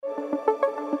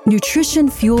Nutrition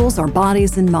fuels our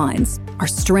bodies and minds. Our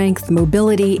strength,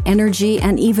 mobility, energy,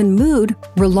 and even mood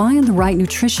rely on the right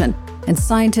nutrition, and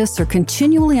scientists are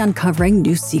continually uncovering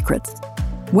new secrets.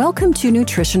 Welcome to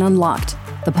Nutrition Unlocked,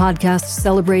 the podcast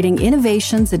celebrating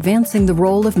innovations advancing the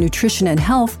role of nutrition and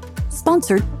health,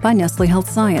 sponsored by Nestle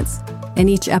Health Science. In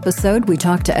each episode, we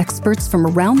talk to experts from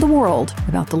around the world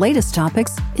about the latest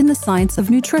topics in the science of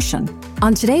nutrition.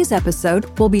 On today's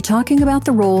episode, we'll be talking about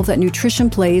the role that nutrition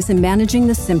plays in managing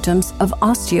the symptoms of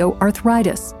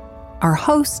osteoarthritis. Our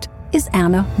host is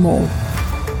Anna Mole.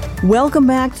 Welcome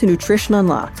back to Nutrition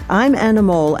Unlocked. I'm Anna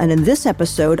Mole, and in this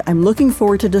episode, I'm looking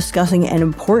forward to discussing an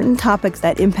important topic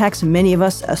that impacts many of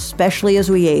us, especially as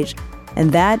we age,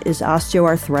 and that is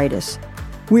osteoarthritis.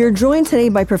 We are joined today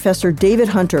by Professor David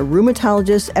Hunter,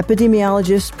 rheumatologist,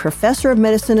 epidemiologist, professor of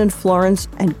medicine in Florence,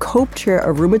 and co-chair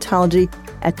of rheumatology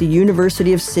at the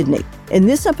University of Sydney. In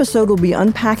this episode, we'll be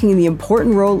unpacking the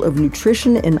important role of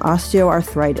nutrition in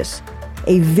osteoarthritis.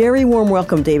 A very warm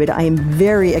welcome, David. I am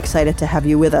very excited to have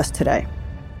you with us today.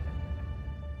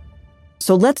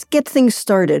 So let's get things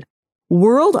started.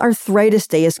 World Arthritis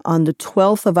Day is on the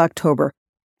 12th of October,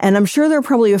 and I'm sure there are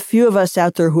probably a few of us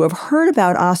out there who have heard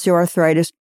about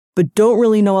osteoarthritis but don't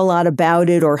really know a lot about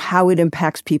it or how it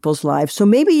impacts people's lives. So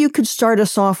maybe you could start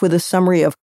us off with a summary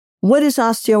of what is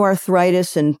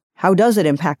osteoarthritis and how does it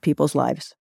impact people's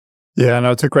lives? Yeah,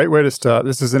 no, it's a great way to start.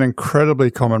 This is an incredibly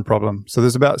common problem. So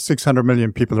there's about 600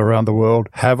 million people around the world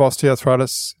have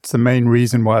osteoarthritis. It's the main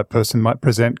reason why a person might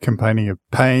present complaining of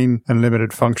pain and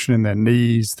limited function in their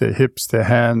knees, their hips, their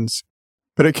hands.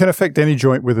 But it can affect any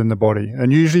joint within the body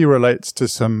and usually relates to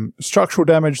some structural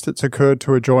damage that's occurred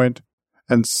to a joint,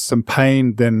 and some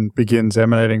pain then begins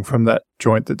emanating from that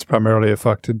joint that's primarily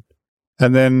affected.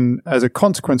 And then as a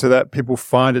consequence of that, people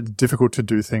find it difficult to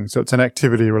do things. So it's an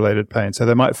activity-related pain. So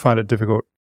they might find it difficult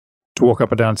to walk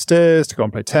up or down stairs, to go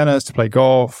and play tennis, to play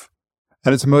golf.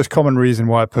 And it's the most common reason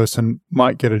why a person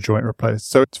might get a joint replaced.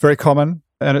 So it's very common,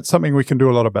 and it's something we can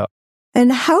do a lot about.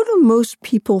 And how do most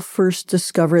people first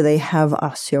discover they have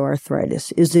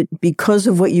osteoarthritis? Is it because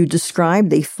of what you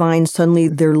described? They find suddenly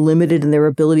they're limited in their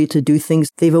ability to do things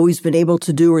they've always been able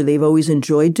to do or they've always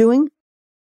enjoyed doing?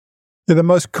 Yeah, the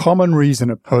most common reason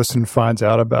a person finds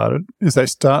out about it is they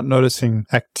start noticing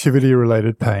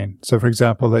activity-related pain. So, for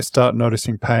example, they start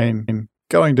noticing pain in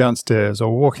going downstairs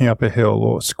or walking up a hill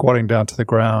or squatting down to the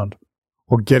ground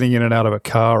or getting in and out of a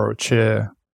car or a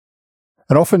chair.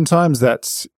 And oftentimes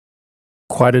that's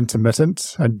quite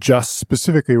intermittent and just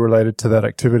specifically related to that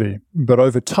activity. But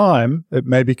over time, it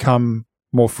may become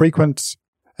more frequent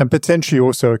and potentially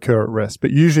also occur at rest.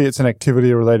 But usually it's an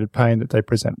activity-related pain that they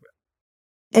present with.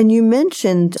 And you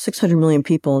mentioned 600 million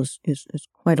people is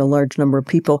quite a large number of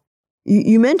people.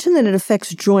 You mentioned that it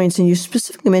affects joints, and you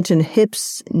specifically mentioned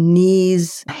hips,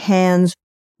 knees, hands.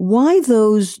 Why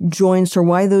those joints or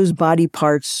why those body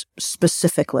parts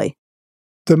specifically?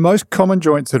 The most common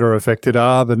joints that are affected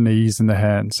are the knees and the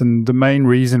hands. And the main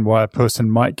reason why a person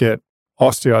might get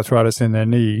osteoarthritis in their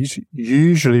knees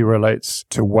usually relates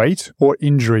to weight or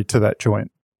injury to that joint.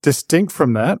 Distinct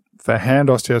from that, for hand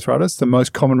osteoarthritis, the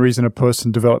most common reason a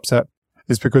person develops that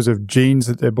is because of genes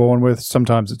that they're born with.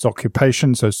 Sometimes it's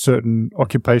occupation, so certain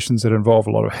occupations that involve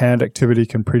a lot of hand activity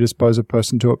can predispose a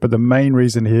person to it. But the main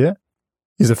reason here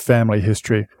is a family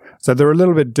history. So they're a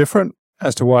little bit different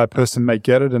as to why a person may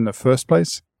get it in the first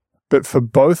place. But for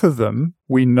both of them,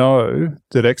 we know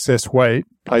that excess weight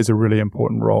plays a really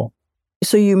important role.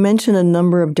 So you mentioned a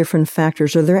number of different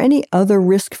factors. Are there any other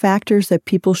risk factors that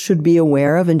people should be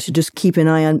aware of and should just keep an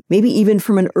eye on, maybe even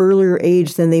from an earlier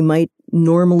age than they might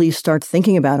normally start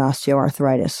thinking about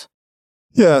osteoarthritis?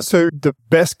 Yeah, so the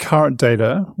best current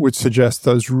data would suggest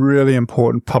those really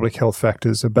important public health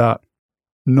factors about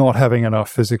not having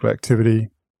enough physical activity,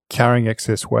 carrying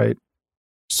excess weight,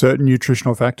 certain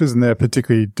nutritional factors, and there are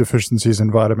particularly deficiencies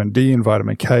in vitamin D and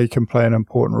vitamin K can play an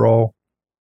important role.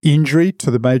 Injury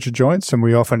to the major joints, and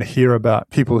we often hear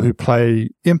about people who play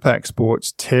impact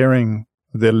sports tearing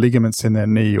their ligaments in their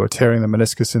knee or tearing the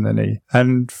meniscus in their knee.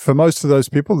 And for most of those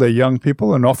people, they're young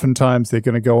people, and oftentimes they're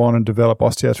going to go on and develop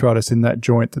osteoarthritis in that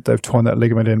joint that they've torn that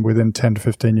ligament in within 10 to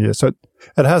 15 years. So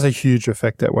it has a huge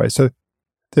effect that way. So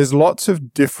there's lots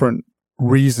of different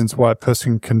reasons why a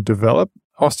person can develop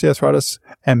osteoarthritis,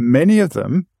 and many of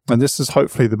them, and this is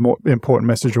hopefully the more important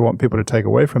message I want people to take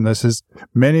away from this, is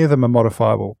many of them are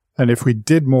modifiable. And if we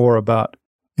did more about,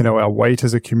 our weight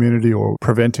as a community or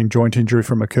preventing joint injury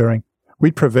from occurring,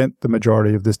 we'd prevent the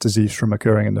majority of this disease from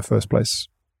occurring in the first place.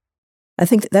 I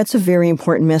think that's a very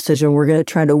important message, and we're going to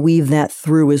try to weave that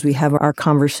through as we have our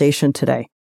conversation today.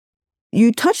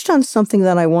 You touched on something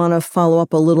that I want to follow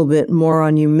up a little bit more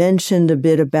on. You mentioned a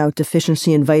bit about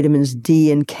deficiency in vitamins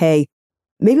D and K.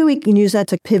 Maybe we can use that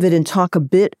to pivot and talk a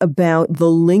bit about the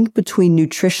link between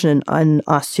nutrition and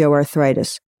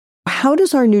osteoarthritis. How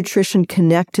does our nutrition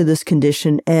connect to this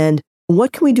condition, and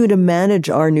what can we do to manage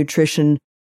our nutrition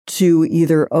to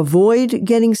either avoid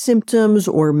getting symptoms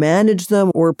or manage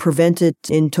them or prevent it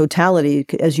in totality?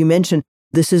 As you mentioned,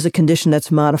 this is a condition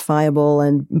that's modifiable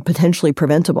and potentially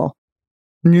preventable.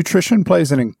 Nutrition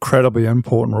plays an incredibly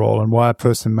important role in why a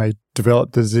person may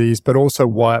develop disease, but also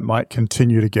why it might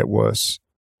continue to get worse.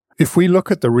 If we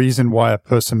look at the reason why a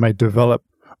person may develop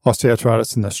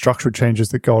osteoarthritis and the structural changes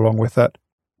that go along with that,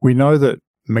 we know that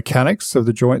mechanics of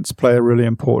the joints play a really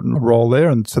important role there.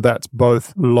 And so that's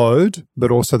both load, but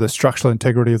also the structural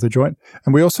integrity of the joint.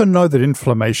 And we also know that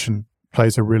inflammation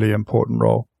plays a really important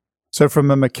role. So from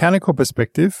a mechanical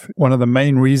perspective, one of the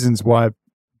main reasons why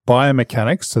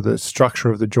biomechanics, so the structure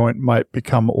of the joint, might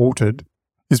become altered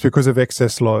is because of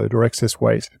excess load or excess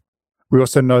weight. We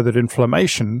also know that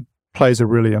inflammation plays a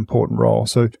really important role.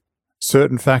 So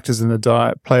certain factors in the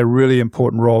diet play a really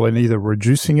important role in either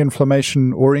reducing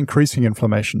inflammation or increasing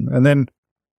inflammation. And then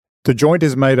the joint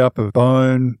is made up of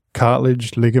bone,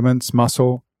 cartilage, ligaments,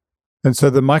 muscle. And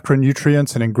so the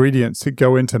micronutrients and ingredients that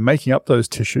go into making up those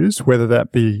tissues, whether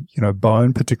that be,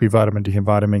 bone, particularly vitamin D and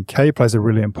vitamin K, plays a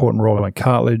really important role in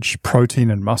cartilage, protein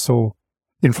and muscle.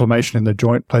 Inflammation in the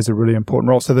joint plays a really important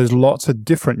role. So there's lots of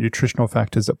different nutritional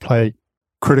factors that play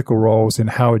critical roles in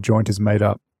how a joint is made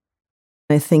up.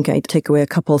 I think I take away a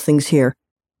couple of things here.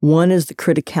 One is the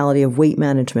criticality of weight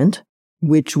management,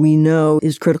 which we know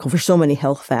is critical for so many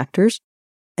health factors.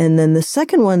 And then the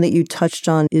second one that you touched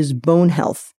on is bone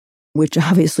health, which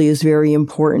obviously is very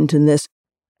important in this.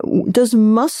 Does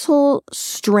muscle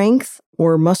strength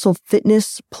or muscle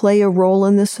fitness play a role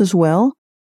in this as well?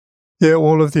 Yeah,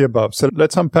 all of the above. So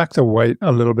let's unpack the weight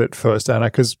a little bit first, Anna,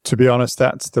 because to be honest,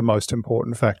 that's the most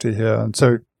important factor here. And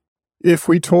so if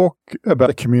we talk about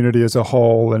the community as a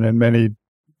whole, and in many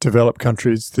developed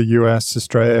countries, the US,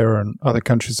 Australia, and other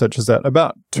countries such as that,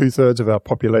 about 2/3 of our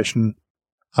population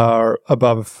are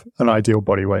above an ideal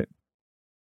body weight.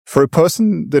 For a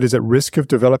person that is at risk of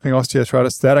developing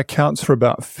osteoarthritis, that accounts for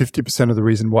about 50% of the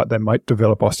reason why they might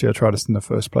develop osteoarthritis in the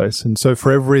first place. And so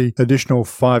for every additional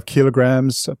 5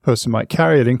 kilograms a person might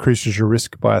carry, it increases your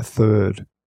risk by 1/3.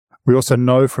 We also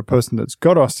know for a person that's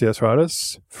got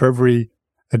osteoarthritis, for every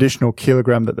additional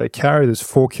kilogram that they carry, there's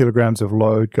 4 kilograms of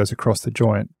load goes across the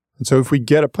joint. And so if we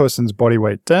get a person's body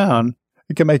weight down,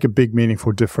 it can make a big,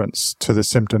 meaningful difference to the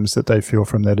symptoms that they feel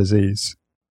from their disease.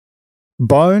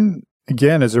 Bone,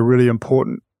 again, is a really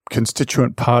important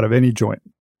constituent part of any joint.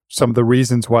 Some of the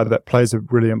reasons why that plays a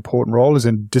really important role is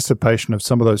in dissipation of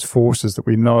some of those forces that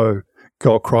we know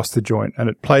go across the joint. And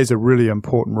it plays a really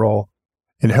important role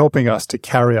in helping us to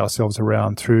carry ourselves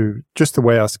around through just the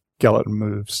way our skeleton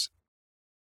moves.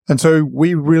 And so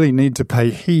we really need to pay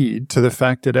heed to the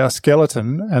fact that our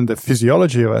skeleton and the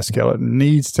physiology of our skeleton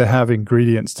needs to have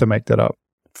ingredients to make that up.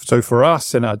 So for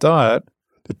us in our diet,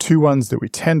 the two ones that we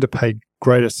tend to pay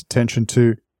greatest attention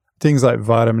to, things like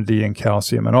vitamin D and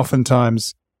calcium. And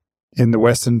oftentimes in the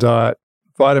Western diet,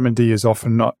 vitamin D is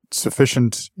often not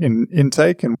sufficient in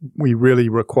intake, and we really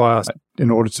require it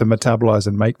in order to metabolize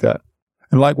and make that.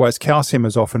 And likewise, calcium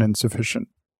is often insufficient.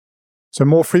 So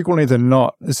more frequently than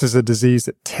not, this is a disease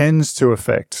that tends to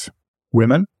affect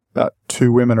women. About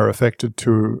 2 women are affected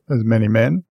to as many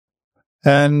men.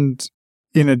 And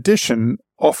in addition,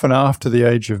 often after the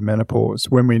age of menopause,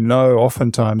 when we know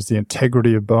oftentimes the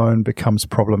integrity of bone becomes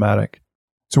problematic.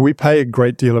 So we pay a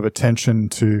great deal of attention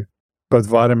to both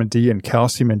vitamin D and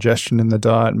calcium ingestion in the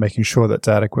diet and making sure that's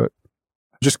adequate.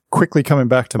 Just quickly coming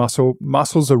back to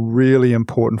muscle's a really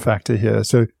important factor here.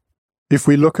 So if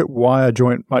we look at why a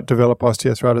joint might develop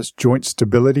osteoarthritis, joint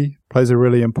stability plays a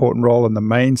really important role, and the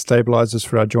main stabilizers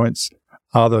for our joints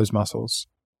are those muscles.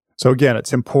 So again,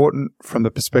 it's important from the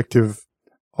perspective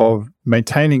of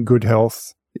maintaining good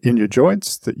health in your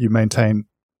joints, that you maintain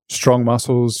strong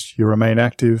muscles, you remain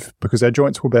active, because our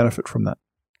joints will benefit from that.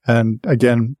 And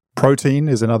again, protein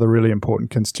is another really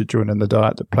important constituent in the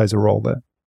diet that plays a role there.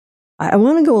 I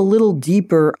want to go a little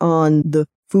deeper on the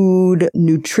food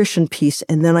nutrition piece,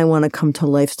 and then I want to come to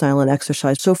lifestyle and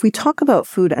exercise. So if we talk about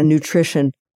food and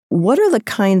nutrition, what are the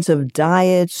kinds of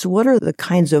diets, what are the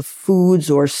kinds of foods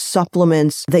or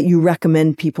supplements that you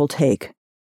recommend people take?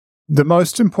 The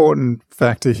most important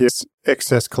factor here is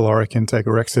excess caloric intake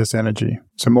or excess energy.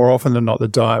 So more often than not, the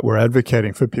diet we're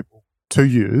advocating for people to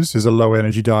use is a low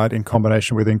energy diet in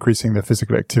combination with increasing their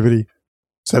physical activity.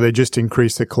 So they just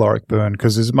increase their caloric burn,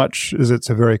 because as much as it's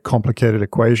a very complicated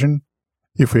equation,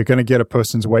 If we're going to get a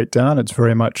person's weight down, it's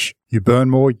very much you burn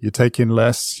more, you take in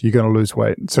less, you're going to lose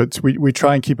weight. So we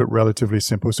try and keep it relatively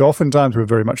simple. So oftentimes we're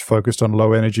very much focused on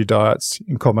low energy diets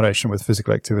in combination with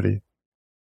physical activity.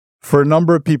 For a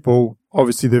number of people,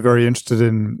 obviously they're very interested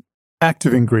in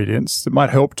active ingredients that might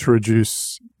help to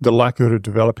reduce the likelihood of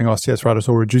developing osteoarthritis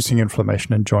or reducing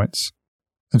inflammation in joints.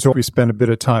 And so we spend a bit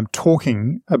of time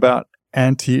talking about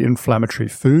anti-inflammatory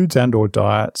foods and or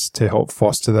diets to help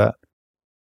foster that.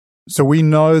 So we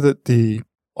know that the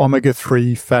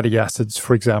omega-3 fatty acids,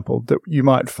 for example, that you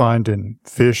might find in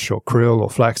fish or krill or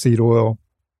flaxseed oil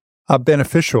are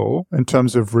beneficial in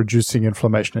terms of reducing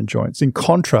inflammation in joints. In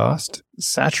contrast,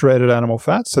 saturated animal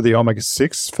fats, so the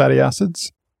omega-6 fatty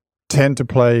acids, tend to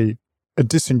play a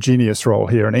disingenuous role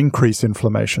here and increase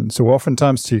inflammation. So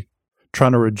oftentimes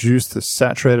trying to reduce the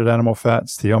saturated animal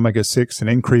fats, the omega-6, and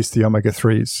increase the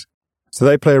omega-3s. So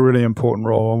they play a really important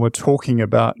role. And we're talking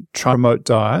about trying to promote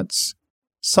diets,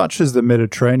 such as the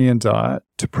Mediterranean diet,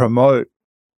 to promote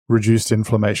reduced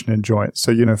inflammation in joints.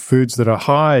 So, foods that are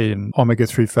high in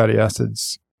omega-3 fatty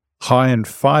acids, high in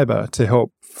fiber to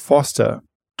help foster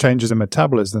changes in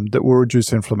metabolism that will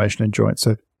reduce inflammation in joints.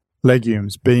 So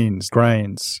legumes, beans,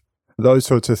 grains, those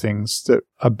sorts of things that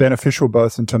are beneficial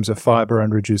both in terms of fiber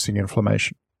and reducing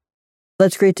inflammation.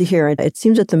 That's great to hear. It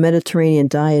seems that the Mediterranean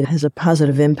diet has a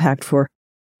positive impact for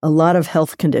a lot of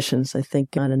health conditions. I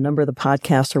think on a number of the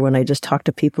podcasts or when I just talk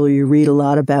to people, you read a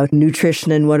lot about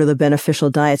nutrition and what are the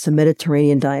beneficial diets. The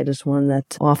Mediterranean diet is one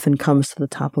that often comes to the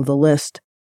top of the list.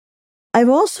 I've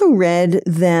also read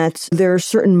that there are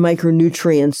certain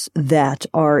micronutrients that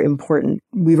are important.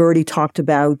 We've already talked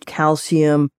about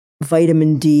calcium,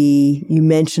 vitamin D. You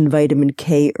mentioned vitamin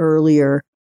K earlier.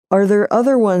 Are there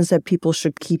other ones that people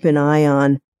should keep an eye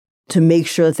on to make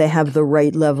sure that they have the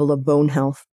right level of bone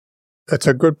health? That's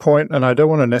a good point, and I don't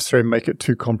want to necessarily make it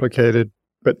too complicated,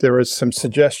 but there are some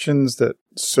suggestions that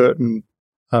certain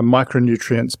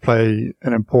micronutrients play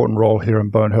an important role here in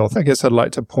bone health. I guess I'd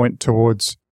like to point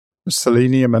towards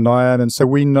selenium and iron. And so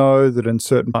we know that in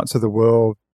certain parts of the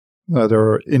world,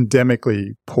 they're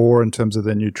endemically poor in terms of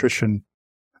their nutrition,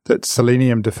 that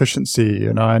selenium deficiency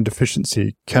and iron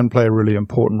deficiency can play a really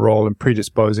important role in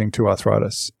predisposing to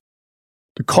arthritis.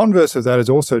 The converse of that is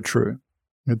also true.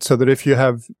 It's so that if you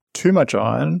have too much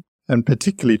iron, and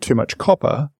particularly too much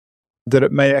copper, that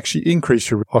it may actually increase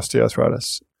your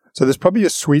osteoarthritis. So there's probably a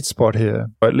sweet spot here,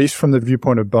 at least from the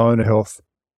viewpoint of bone health.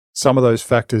 Some of those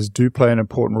factors do play an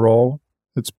important role.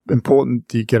 It's important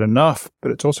that you get enough,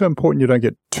 but it's also important you don't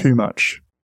get too much.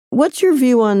 What's your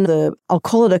view on I'll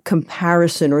call it a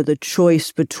comparison or the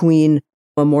choice between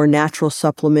a more natural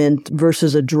supplement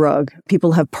versus a drug?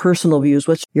 People have personal views.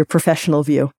 What's your professional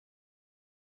view?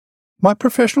 My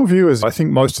professional view is I think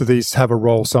most of these have a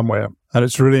role somewhere, and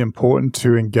it's really important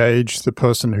to engage the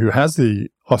person who has the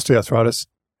osteoarthritis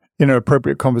in an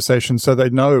appropriate conversation so they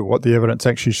know what the evidence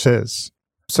actually says.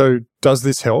 So does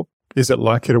this help? Is it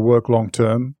likely to work long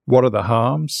term? What are the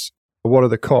harms? What are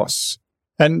the costs?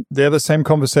 And they're the same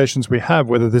conversations we have,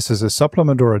 whether this is a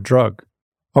supplement or a drug.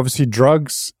 Obviously,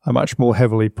 drugs are much more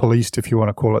heavily policed, if you want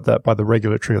to call it that, by the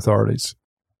regulatory authorities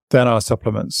than are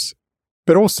supplements.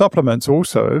 But all supplements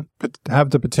also have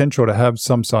the potential to have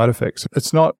some side effects.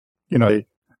 It's not,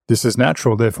 this is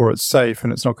natural, therefore it's safe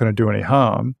and it's not going to do any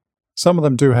harm. Some of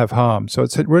them do have harm. So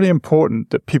it's really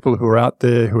important that people who are out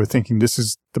there who are thinking this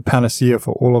is the panacea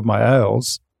for all of my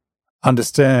ails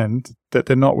understand that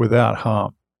they're not without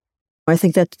harm. I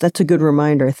think that's a good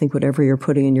reminder. I think whatever you're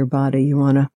putting in your body, you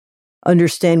want to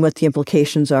understand what the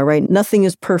implications are, right? Nothing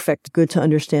is perfect. Good to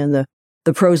understand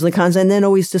the pros and the cons, and then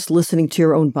always just listening to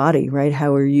your own body, right?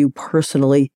 How are you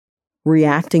personally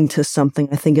reacting to something,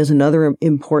 I think is another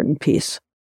important piece.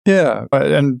 Yeah.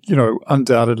 And,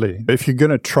 undoubtedly, if you're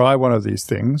going to try one of these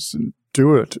things,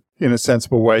 do it in a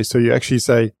sensible way. So you actually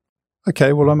say,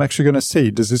 okay, well, I'm actually going to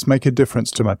see, does this make a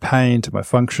difference to my pain, to my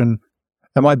function?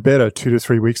 Am I better 2 to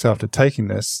 3 weeks after taking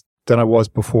this than I was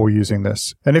before using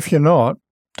this? And if you're not,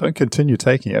 don't continue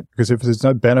taking it, because if there's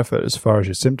no benefit as far as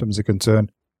your symptoms are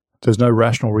concerned, there's no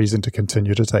rational reason to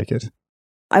continue to take it.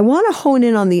 I want to hone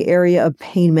in on the area of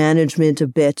pain management a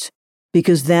bit,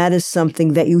 because that is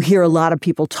something that you hear a lot of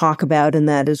people talk about, and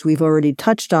that, as we've already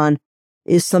touched on,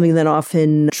 is something that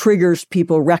often triggers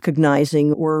people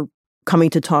recognizing or coming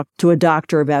to talk to a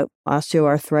doctor about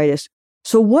osteoarthritis.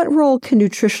 So what role can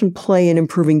nutrition play in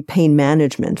improving pain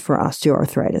management for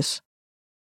osteoarthritis?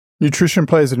 Nutrition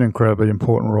plays an incredibly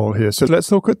important role here. So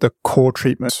let's look at the core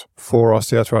treatments for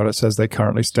osteoarthritis as they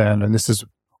currently stand. And this is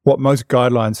what most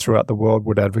guidelines throughout the world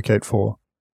would advocate for.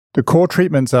 The core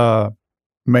treatments are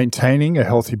maintaining a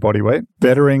healthy body weight,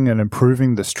 bettering and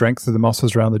improving the strength of the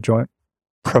muscles around the joint,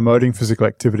 promoting physical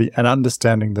activity, and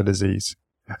understanding the disease.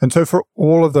 And so for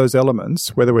all of those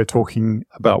elements, whether we're talking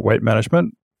about weight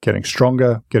management, getting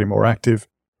stronger, getting more active,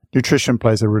 nutrition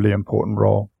plays a really important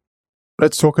role.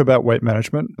 Let's talk about weight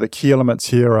management. The key elements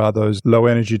here are those low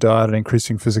energy diet and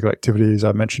increasing physical activities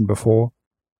I mentioned before.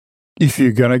 If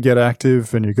you're going to get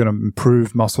active and you're going to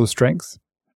improve muscle strength,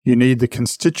 you need the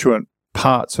constituent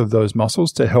parts of those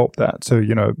muscles to help that. So,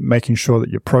 making sure that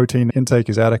your protein intake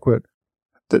is adequate,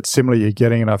 that similarly you're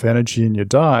getting enough energy in your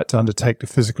diet to undertake the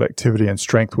physical activity and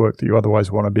strength work that you otherwise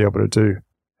want to be able to do.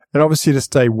 And obviously to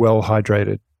stay well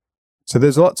hydrated. So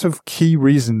there's lots of key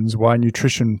reasons why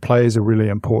nutrition plays a really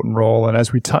important role. And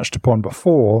as we touched upon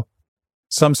before,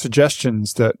 some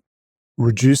suggestions that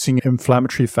reducing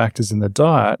inflammatory factors in the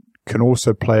diet can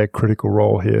also play a critical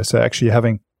role here. So actually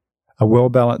having a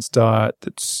well-balanced diet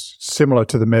that's similar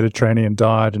to the Mediterranean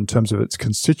diet in terms of its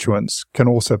constituents can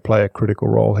also play a critical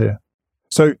role here.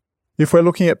 So if we're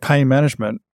looking at pain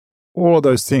management, all of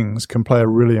those things can play a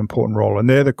really important role. And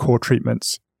they're the core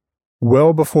treatments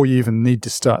well before you even need to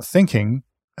start thinking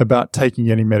about taking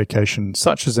any medication,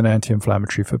 such as an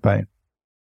anti-inflammatory for pain.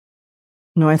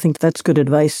 No, I think that's good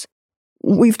advice.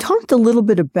 We've talked a little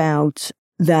bit about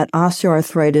that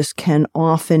osteoarthritis can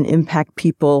often impact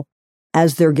people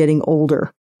as they're getting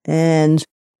older. And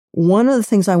one of the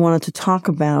things I wanted to talk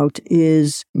about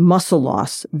is muscle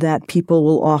loss that people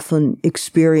will often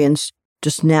experience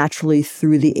just naturally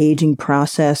through the aging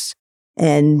process,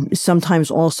 and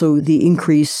sometimes also the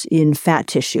increase in fat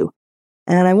tissue.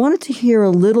 And I wanted to hear a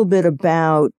little bit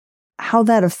about how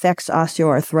that affects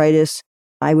osteoarthritis.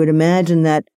 I would imagine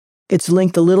that it's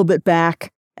linked a little bit back,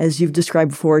 as you've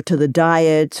described before, to the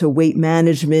diet, to weight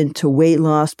management, to weight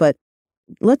loss. But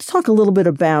let's talk a little bit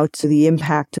about the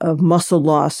impact of muscle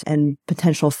loss and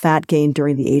potential fat gain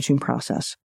during the aging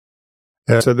process.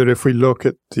 Yeah, so that if we look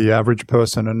at the average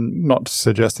person, and not to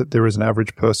suggest that there is an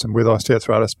average person with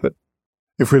osteoarthritis, but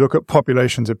if we look at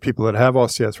populations of people that have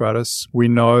osteoarthritis, we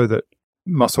know that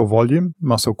muscle volume,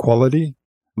 muscle quality,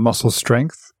 muscle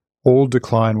strength all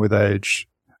decline with age.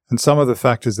 And some of the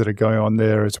factors that are going on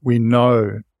there is we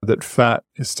know that fat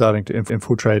is starting to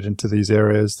infiltrate into these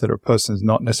areas, that a person is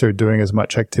not necessarily doing as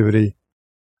much activity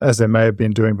as they may have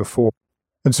been doing before.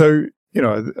 And so,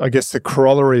 I guess the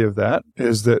corollary of that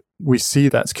is that we see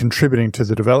that's contributing to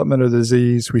the development of the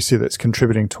disease. We see that's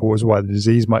contributing towards why the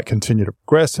disease might continue to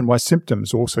progress and why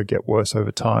symptoms also get worse over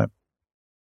time.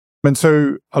 And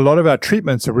so a lot of our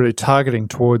treatments are really targeting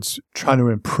towards trying to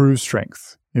improve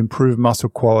strength, improve muscle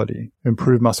quality,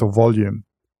 improve muscle volume.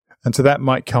 And so that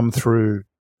might come through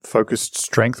focused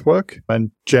strength work.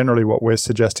 And generally what we're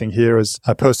suggesting here is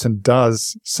a person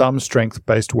does some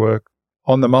strength-based work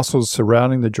on the muscles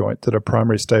surrounding the joint that are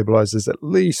primary stabilizers at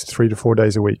least 3 to 4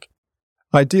 days a week,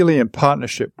 ideally in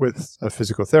partnership with a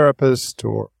physical therapist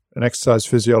or an exercise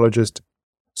physiologist,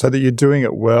 so that you're doing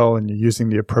it well and you're using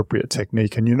the appropriate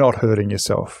technique and you're not hurting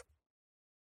yourself.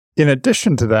 In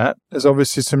addition to that, there's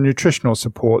obviously some nutritional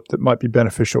support that might be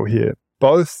beneficial here,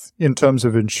 both in terms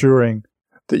of ensuring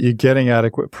that you're getting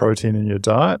adequate protein in your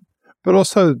diet, but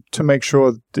also to make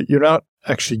sure that you're not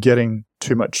actually getting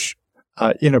too much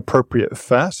inappropriate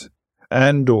fat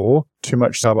and or too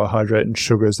much carbohydrate and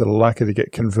sugars that are likely to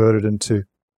get converted into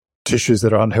tissues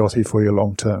that are unhealthy for you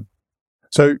long term.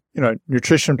 So,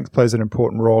 nutrition plays an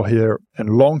important role here,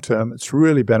 and long term, it's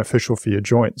really beneficial for your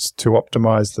joints to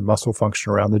optimize the muscle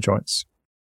function around the joints.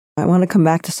 I want to come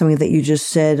back to something that you just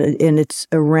said, and it's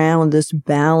around this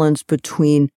balance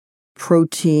between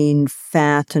protein,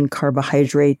 fat, and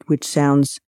carbohydrate, which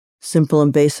sounds simple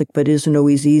and basic, but isn't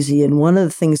always easy. And one of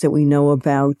the things that we know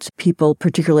about people,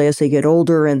 particularly as they get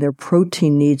older and their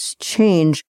protein needs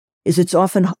change, is it's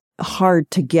often hard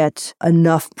to get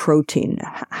enough protein.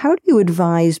 How do you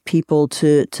advise people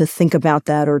to think about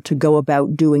that or to go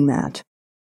about doing that?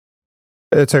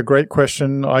 It's a great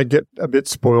question. I get a bit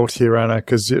spoiled here, Anna,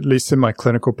 because at least in my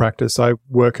clinical practice, I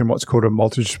work in what's called a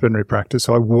multidisciplinary practice.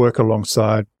 So I work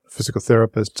alongside physical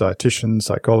therapists, dietitians,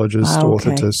 psychologists,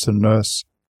 orthotists, and nurse.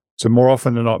 So more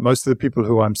often than not, most of the people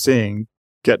who I'm seeing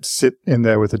get to sit in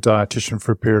there with a dietitian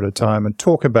for a period of time and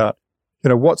talk about,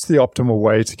 what's the optimal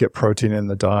way to get protein in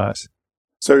the diet.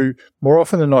 So more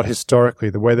often than not,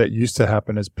 historically, the way that used to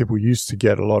happen is people used to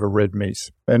get a lot of red meat.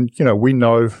 And, we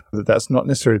know that that's not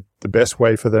necessarily the best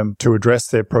way for them to address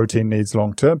their protein needs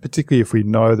long term, particularly if we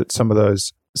know that some of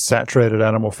those saturated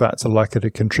animal fats are likely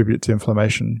to contribute to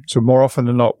inflammation. So more often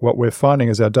than not, what we're finding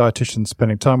is our dietitians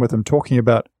spending time with them talking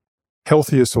about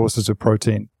healthier sources of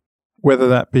protein, whether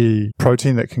that be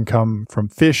protein that can come from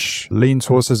fish, lean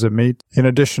sources of meat, in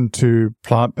addition to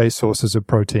plant-based sources of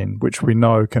protein, which we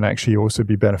know can actually also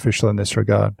be beneficial in this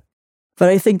regard. But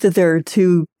I think that there are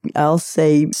two, I'll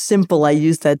say simple, I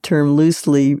use that term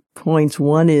loosely, points.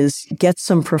 One is get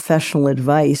some professional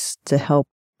advice to help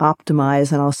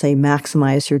optimize and I'll say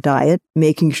maximize your diet,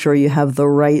 making sure you have the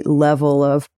right level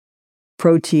of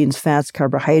proteins, fats,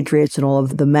 carbohydrates, and all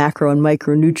of the macro and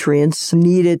micronutrients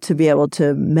needed to be able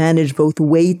to manage both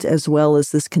weight as well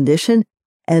as this condition.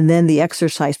 And then the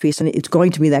exercise piece, and it's going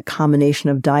to be that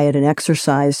combination of diet and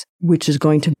exercise, which is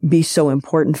going to be so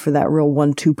important for that real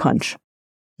 1-2 punch.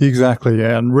 Exactly.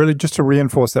 And really just to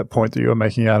reinforce that point that you were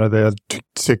making out of there,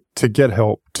 to get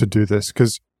help to do this,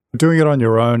 because doing it on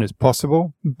your own is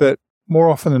possible, but more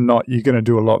often than not, you're going to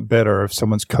do a lot better if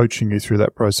someone's coaching you through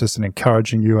that process and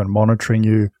encouraging you and monitoring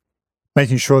you,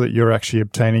 making sure that you're actually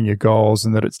obtaining your goals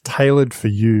and that it's tailored for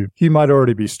you. You might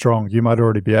already be strong. You might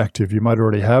already be active. You might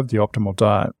already have the optimal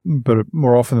diet, but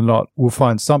more often than not, we'll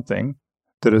find something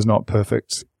that is not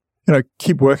perfect.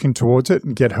 Keep working towards it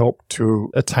and get help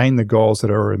to attain the goals that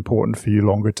are important for you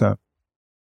longer term.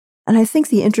 And I think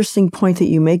the interesting point that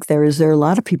you make there is there are a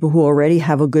lot of people who already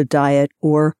have a good diet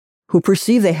or who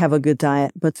perceive they have a good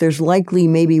diet, but there's likely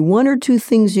maybe 1 or 2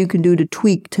 things you can do to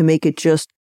tweak to make it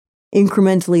just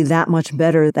incrementally that much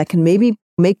better that can maybe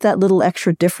make that little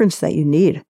extra difference that you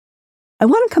need. I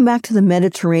want to come back to the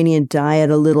Mediterranean diet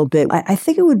a little bit. I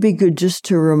think it would be good just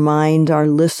to remind our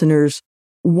listeners,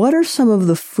 what are some of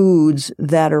the foods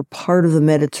that are part of the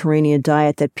Mediterranean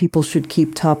diet that people should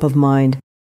keep top of mind?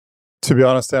 To be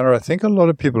honest, Anna, I think a lot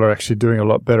of people are actually doing a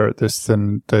lot better at this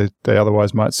than they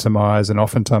otherwise might surmise. And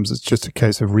oftentimes it's just a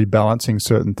case of rebalancing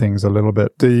certain things a little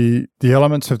bit. The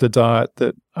elements of the diet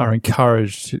that are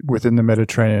encouraged within the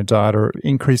Mediterranean diet are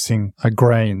increasing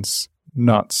grains,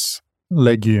 nuts,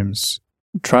 legumes,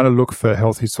 trying to look for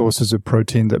healthy sources of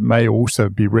protein that may also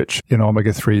be rich in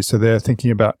omega-3. So they're thinking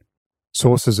about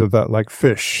sources of that like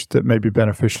fish that may be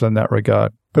beneficial in that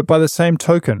regard. But by the same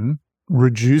token,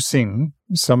 reducing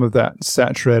some of that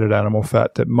saturated animal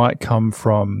fat that might come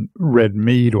from red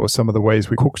meat or some of the ways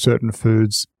we cook certain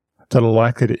foods that are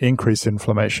likely to increase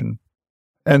inflammation.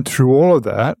 And through all of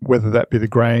that, whether that be the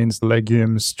grains, the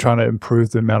legumes, trying to improve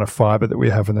the amount of fiber that we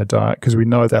have in the diet, because we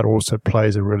know that also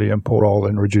plays a really important role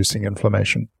in reducing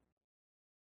inflammation.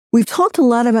 We've talked a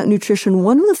lot about nutrition.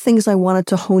 One of the things I wanted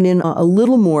to hone in a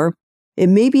little more, it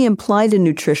may be implied in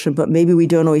nutrition, but maybe we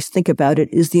don't always think about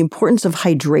it, is the importance of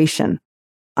hydration.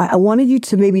 I wanted you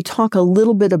to maybe talk a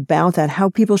little bit about that, how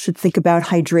people should think about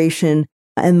hydration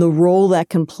and the role that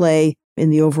can play in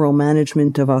the overall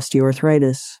management of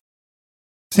osteoarthritis.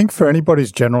 I think for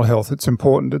anybody's general health, it's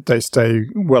important that they stay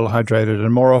well hydrated.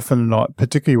 And more often than not,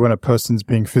 particularly when a person's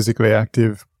being physically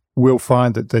active, we'll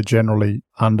find that they're generally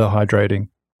underhydrating.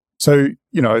 So,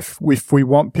 if we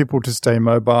want people to stay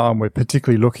mobile, and we're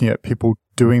particularly looking at people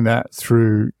doing that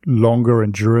through longer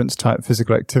endurance type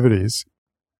physical activities,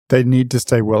 they need to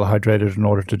stay well hydrated in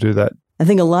order to do that. I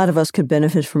think a lot of us could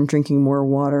benefit from drinking more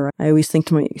water. I always think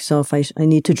to myself, I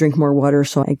need to drink more water,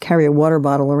 so I carry a water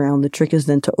bottle around. The trick is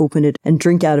then to open it and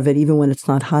drink out of it, even when it's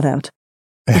not hot out.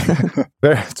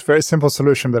 It's a very simple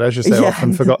solution, but as you say,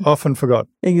 often forgot.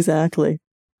 Exactly.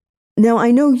 Now,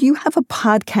 I know you have a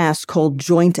podcast called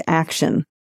Joint Action.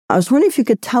 I was wondering if you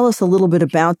could tell us a little bit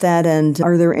about that, and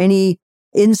are there any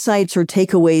insights or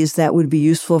takeaways that would be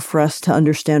useful for us to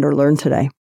understand or learn today?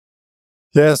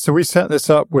 Yeah, so we set this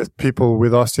up with people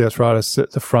with osteoarthritis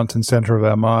at the front and center of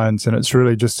our minds, and it's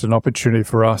really just an opportunity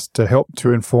for us to help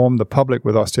to inform the public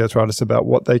with osteoarthritis about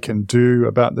what they can do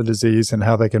about the disease and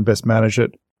how they can best manage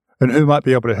it, and who might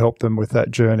be able to help them with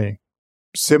that journey.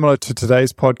 Similar to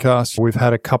today's podcast, we've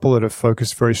had a couple that have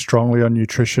focused very strongly on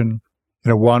nutrition.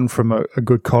 One from a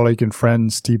good colleague and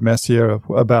friend, Steve Messier,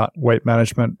 about weight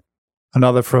management.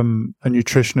 Another from a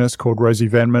nutritionist called Rosie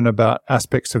Venman about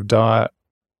aspects of diet.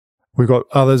 We've got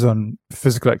others on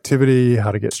physical activity,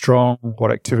 how to get strong,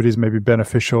 what activities may be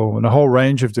beneficial, and a whole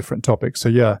range of different topics. So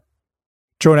yeah,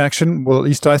 Joint Action, well, at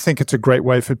least I think it's a great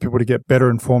way for people to get better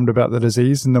informed about the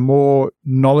disease. And the more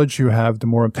knowledge you have, the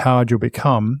more empowered you'll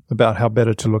become about how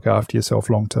better to look after yourself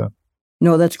long term.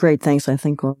 No, that's great. Thanks. I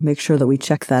think we'll make sure that we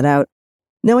check that out.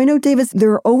 Now, I know, David,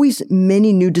 there are always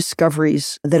many new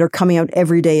discoveries that are coming out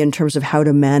every day in terms of how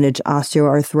to manage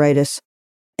osteoarthritis.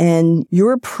 And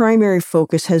your primary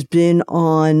focus has been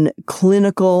on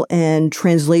clinical and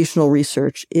translational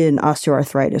research in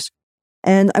osteoarthritis.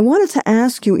 And I wanted to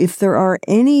ask you if there are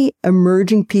any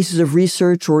emerging pieces of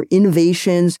research or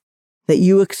innovations that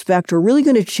you expect are really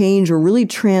going to change or really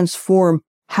transform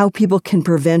how people can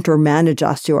prevent or manage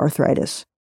osteoarthritis.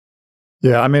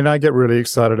 Yeah, I get really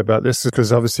excited about this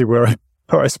because obviously where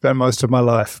I spend most of my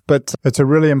life, but it's a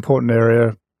really important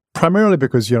area. primarily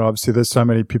because, obviously there's so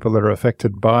many people that are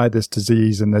affected by this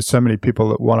disease, and there's so many people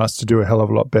that want us to do a hell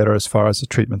of a lot better as far as the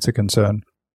treatments are concerned.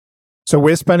 So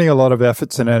we're spending a lot of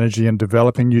efforts and energy in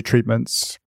developing new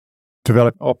treatments,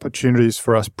 develop opportunities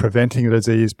for us preventing the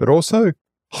disease, but also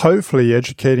hopefully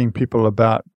educating people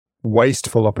about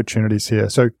wasteful opportunities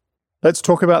here. So let's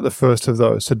talk about the first of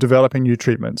those. So developing new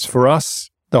treatments. For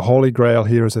us, the holy grail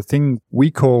here is a thing we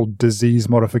call disease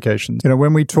modifications.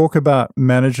 When we talk about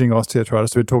managing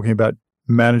osteoarthritis, we're talking about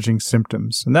managing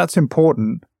symptoms. And that's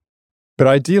important. But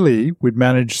ideally, we'd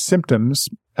manage symptoms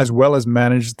as well as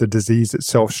manage the disease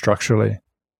itself structurally.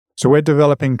 So we're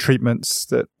developing treatments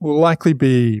that will likely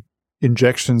be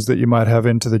injections that you might have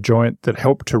into the joint that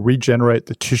help to regenerate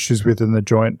the tissues within the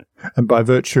joint. And by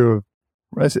virtue of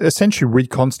essentially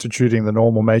reconstituting the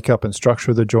normal makeup and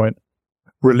structure of the joint,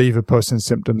 relieve a person's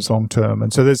symptoms long term.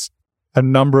 And so there's a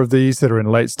number of these that are in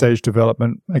late stage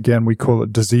development. Again, we call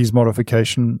it disease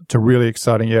modification. It's a really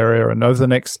exciting area. And over the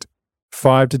next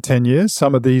 5 to 10 years,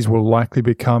 some of these will likely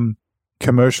become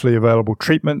commercially available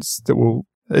treatments that will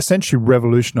essentially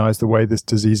revolutionize the way this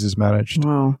disease is managed.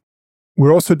 Wow.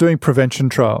 We're also doing prevention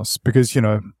trials because,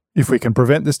 if we can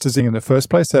prevent this disease in the first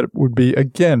place, that would be,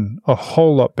 again, a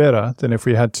whole lot better than if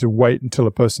we had to wait until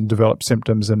a person developed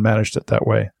symptoms and managed it that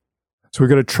way. So we've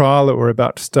got a trial that we're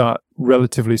about to start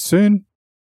relatively soon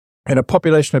in a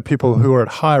population of people who are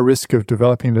at high risk of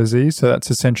developing disease. So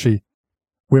that's essentially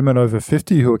women over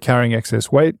 50 who are carrying excess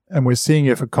weight. And we're seeing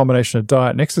if a combination of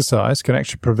diet and exercise can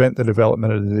actually prevent the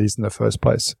development of the disease in the first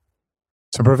place.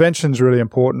 So prevention is really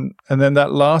important. And then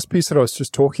that last piece that I was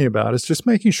just talking about is just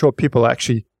making sure people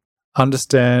actually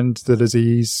understand the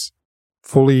disease,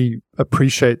 fully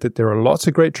appreciate that there are lots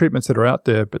of great treatments that are out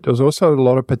there, but there's also a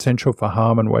lot of potential for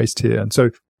harm and waste here. And so,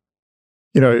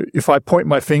 if I point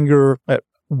my finger at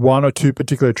one or two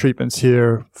particular treatments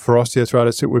here for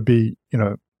osteoarthritis, it would be,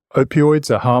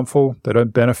 opioids are harmful. They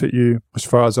don't benefit you as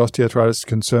far as osteoarthritis is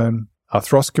concerned.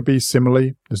 Arthroscopy,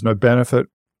 similarly, there's no benefit.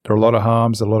 There are a lot of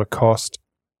harms, a lot of cost.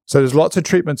 So there's lots of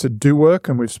treatments that do work,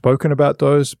 and we've spoken about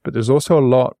those, but there's also a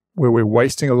lot where we're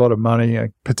wasting a lot of money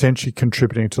and potentially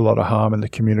contributing to a lot of harm in the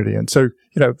community. And so,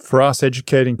 for us,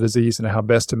 educating the disease and how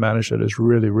best to manage it is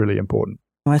really, really important.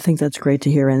 Well, I think that's great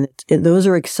to hear. And those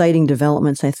are exciting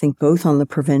developments, I think, both on the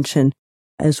prevention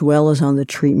as well as on the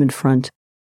treatment front.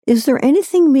 Is there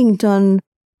anything being done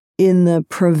in the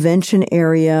prevention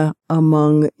area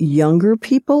among younger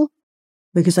people?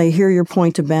 Because I hear your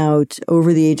point about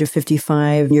over the age of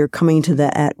 55, you're coming to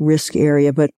the at-risk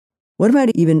area, but what about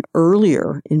even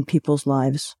earlier in people's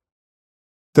lives?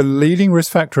 The leading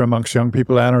risk factor amongst young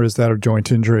people, Anna, is that of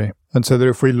joint injury. And so that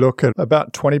if we look at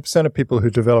about 20% of people who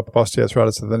develop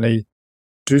osteoarthritis of the knee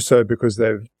do so because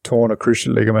they've torn a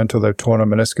cruciate ligament or they've torn a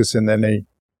meniscus in their knee.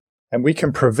 And we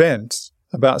can prevent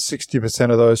about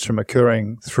 60% of those from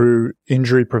occurring through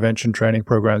injury prevention training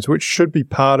programs, which should be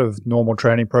part of normal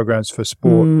training programs for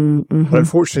sport. Mm-hmm. But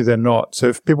unfortunately, they're not. So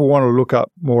if people want to look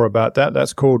up more about that,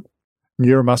 that's called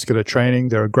neuromuscular training.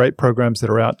 There are great programs that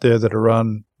are out there that are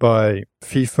run by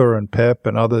FIFA and PEP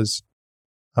and others.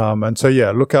 And so,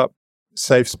 look up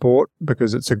Safe Sport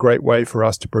because it's a great way for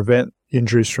us to prevent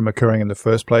injuries from occurring in the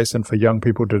first place and for young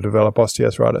people to develop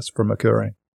osteoarthritis from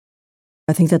occurring.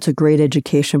 I think that's a great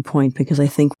education point because I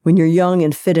think when you're young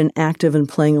and fit and active and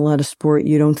playing a lot of sport,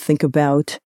 you don't think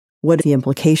about what the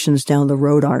implications down the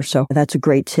road are. So that's a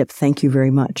great tip. Thank you very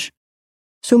much.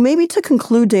 So maybe to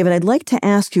conclude, David, I'd like to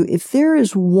ask you if there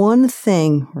is one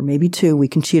thing, or maybe two, we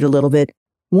can cheat a little bit,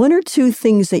 one or two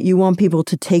things that you want people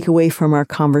to take away from our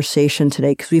conversation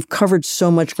today, because we've covered so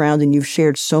much ground and you've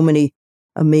shared so many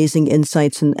amazing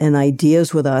insights and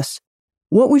ideas with us.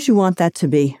 What would you want that to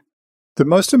be? The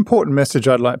most important message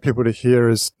I'd like people to hear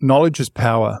is knowledge is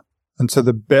power. And so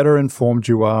the better informed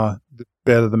you are, the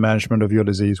better the management of your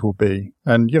disease will be.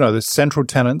 And, the central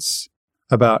tenets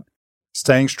about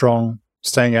staying strong,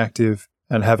 staying active,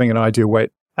 and having an ideal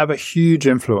weight have a huge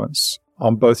influence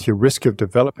on both your risk of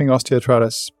developing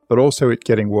osteoarthritis, but also it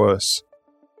getting worse.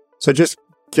 So just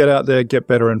get out there, get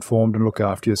better informed, and look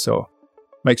after yourself.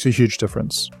 Makes a huge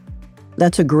difference.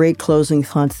 That's a great closing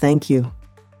thought. Thank you.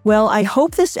 Well, I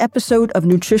hope this episode of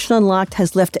Nutrition Unlocked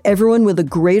has left everyone with a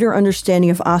greater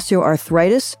understanding of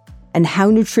osteoarthritis and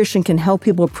how nutrition can help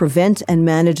people prevent and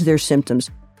manage their symptoms.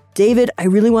 David, I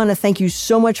really want to thank you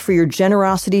so much for your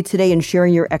generosity today in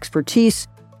sharing your expertise,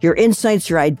 your insights,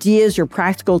 your ideas, your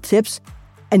practical tips,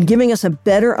 and giving us a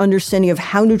better understanding of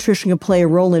how nutrition can play a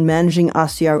role in managing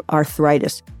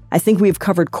osteoarthritis. I think we've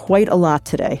covered quite a lot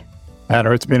today.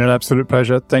 Anna, it's been an absolute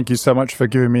pleasure. Thank you so much for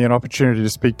giving me an opportunity to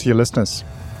speak to your listeners.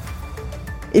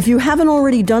 If you haven't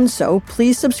already done so,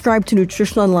 please subscribe to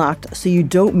Nutrition Unlocked so you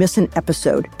don't miss an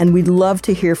episode, and we'd love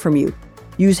to hear from you.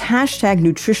 Use hashtag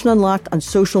Nutrition Unlocked on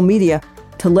social media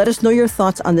to let us know your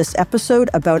thoughts on this episode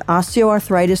about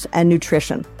osteoarthritis and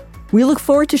nutrition. We look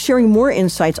forward to sharing more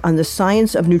insights on the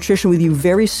science of nutrition with you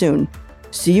very soon.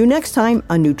 See you next time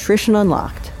on Nutrition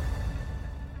Unlocked.